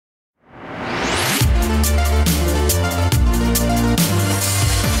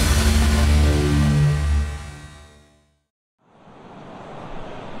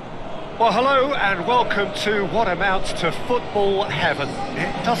Well, hello and welcome to what amounts to football heaven.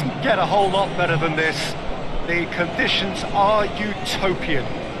 It doesn't get a whole lot better than this. The conditions are utopian.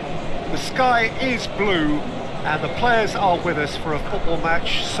 The sky is blue and the players are with us for a football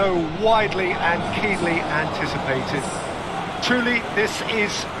match so widely and keenly anticipated. Truly, this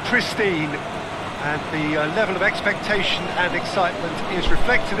is pristine, and the level of expectation and excitement is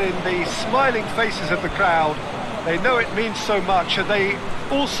reflected in the smiling faces of the crowd. They know it means so much, and they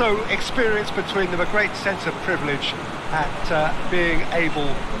also experience between them a great sense of privilege at being able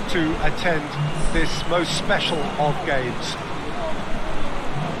to attend this most special of games.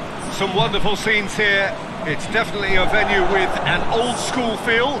 Some wonderful scenes here. It's definitely a venue with an old school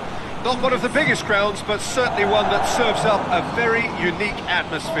feel. Not one of the biggest grounds, but certainly one that serves up a very unique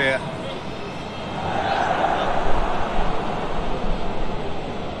atmosphere.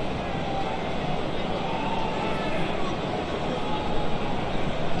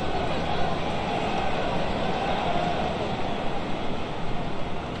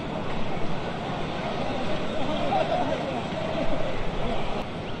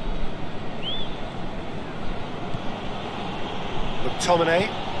 McTominay.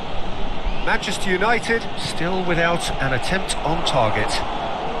 Manchester United still without an attempt on target.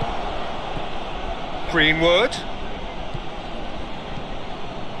 Greenwood.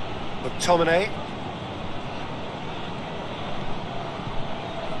 McTominay.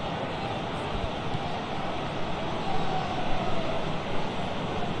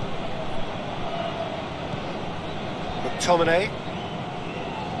 McTominay.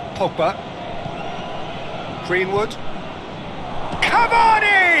 Pogba. Greenwood.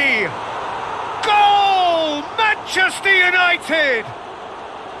 Cavani! Goal! Manchester United!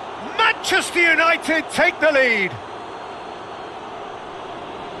 Manchester United take the lead.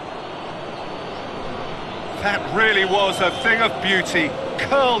 That really was a thing of beauty,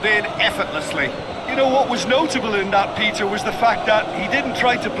 curled in effortlessly. You know what was notable in that, Peter, was the fact that he didn't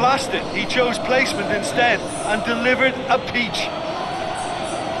try to blast it. He chose placement instead and delivered a peach.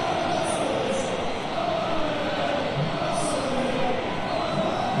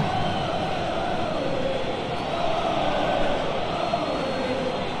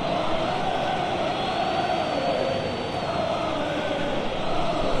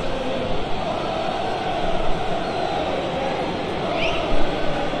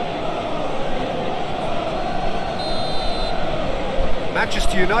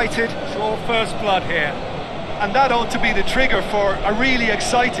 Manchester United Draw first blood here. And that ought to be the trigger for a really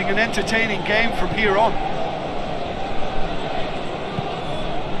exciting and entertaining game from here on.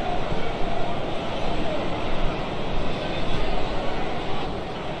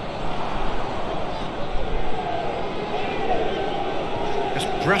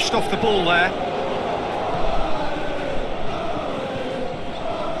 just brushed off the ball there.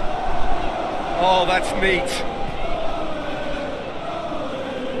 Oh, that's neat.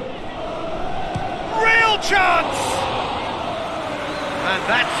 Chance! And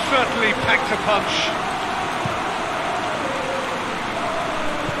that certainly packed a punch.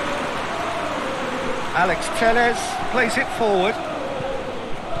 Alex Telles plays it forward.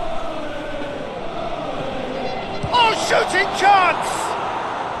 Oh, shooting chance!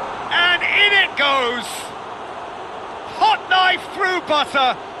 And in it goes! Hot knife through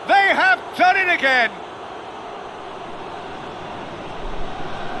butter. They have done it again.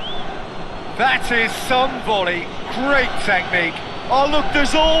 That is some volley, great technique. Oh look,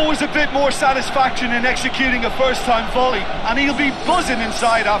 there's always a bit more satisfaction in executing a first-time volley, and he'll be buzzing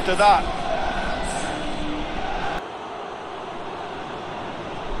inside after that.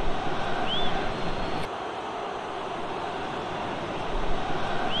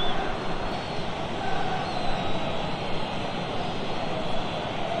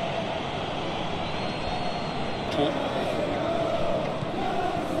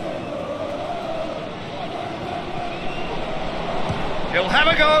 He'll have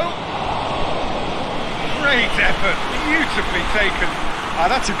a go. Great effort, beautifully taken.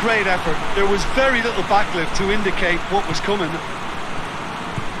 That's a great effort. There was very little backlift to indicate what was coming.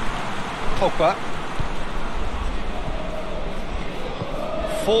 Pogba.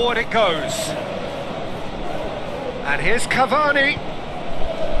 Forward it goes. And here's Cavani.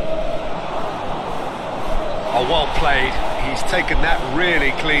 Oh, well played. He's taken that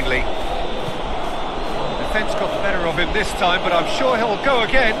really cleanly. Defence got the better of him this time, but I'm sure he'll go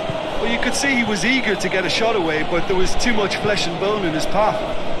again. Well, you could see he was eager to get a shot away, but there was too much flesh and bone in his path.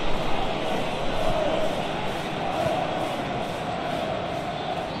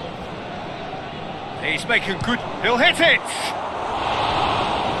 He's making good... He'll hit it!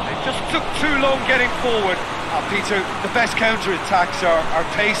 It just took too long getting forward. Peter, the best counter-attacks are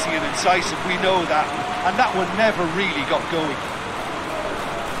pacey and incisive, we know that, and that one never really got going.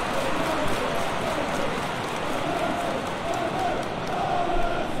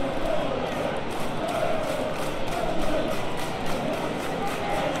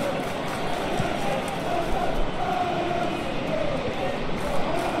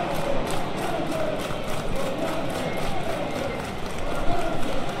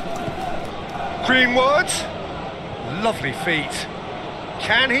 Greenwood, lovely feet.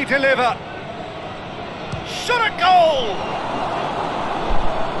 Can he deliver? Shot at goal!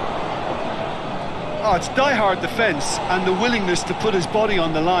 Oh, it's die-hard defence and the willingness to put his body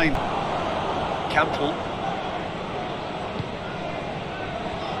on the line. Campbell.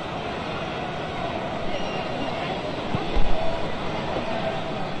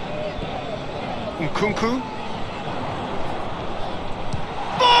 Nkunku.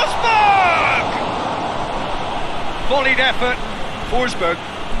 Volleyed effort. Forsberg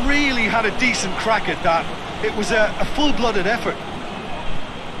really had a decent crack at that. It was a full-blooded effort.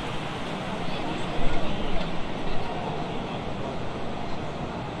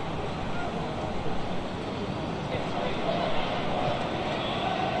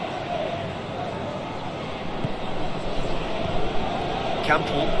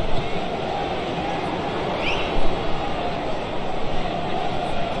 Campbell.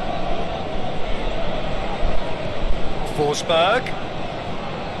 Forsberg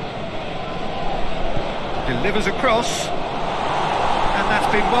delivers across, and that's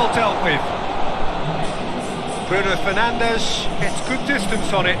been well dealt with. Bruno Fernandes gets good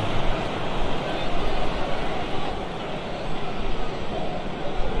distance on it.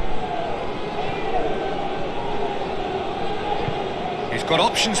 He's got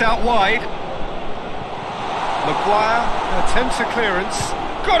options out wide. Maguire attempts a clearance,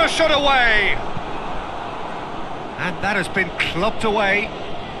 got a shot away! And that has been clubbed away.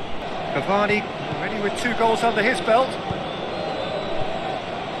 Cavani already with 2 goals under his belt.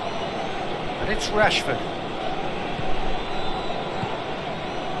 And it's Rashford.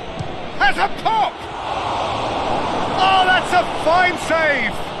 Has a pop! Oh, that's a fine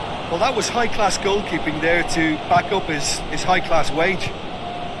save! Well, that was high-class goalkeeping there to back up his high-class wage.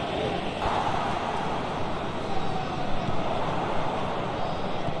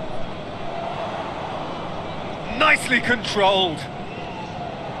 Nicely controlled.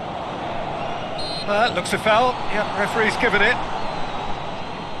 Looks a foul. Yep, referee's given it.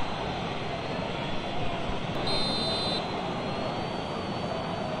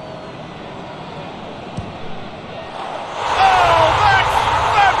 Oh, that's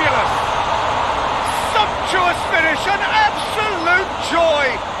fabulous! Sumptuous finish, an absolute joy!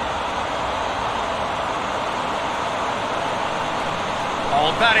 Oh,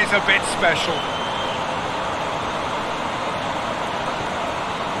 that is a bit special.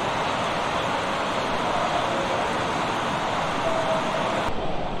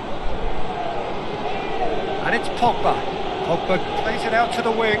 And it's Pogba. Pogba plays it out to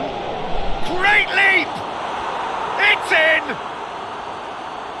the wing. Great leap! It's in!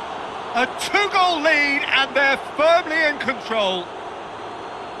 A 2-goal lead, and they're firmly in control.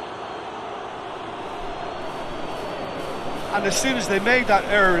 And as soon as they made that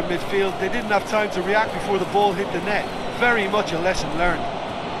error in midfield, they didn't have time to react before the ball hit the net. Very much a lesson learned.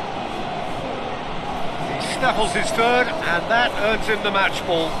 He snaffles his third, and that earns him the match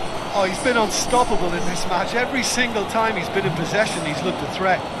ball. Oh, he's been unstoppable in this match. Every single time he's been in possession, he's looked a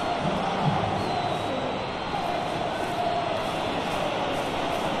threat.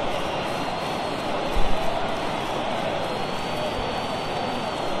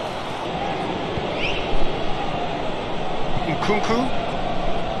 Nkunku.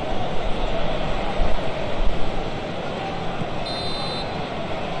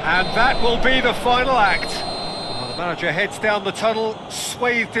 And that will be the final act. The manager heads down the tunnel,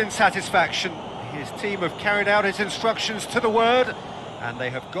 swathed in satisfaction. His team have carried out his instructions to the word, and they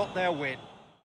have got their win.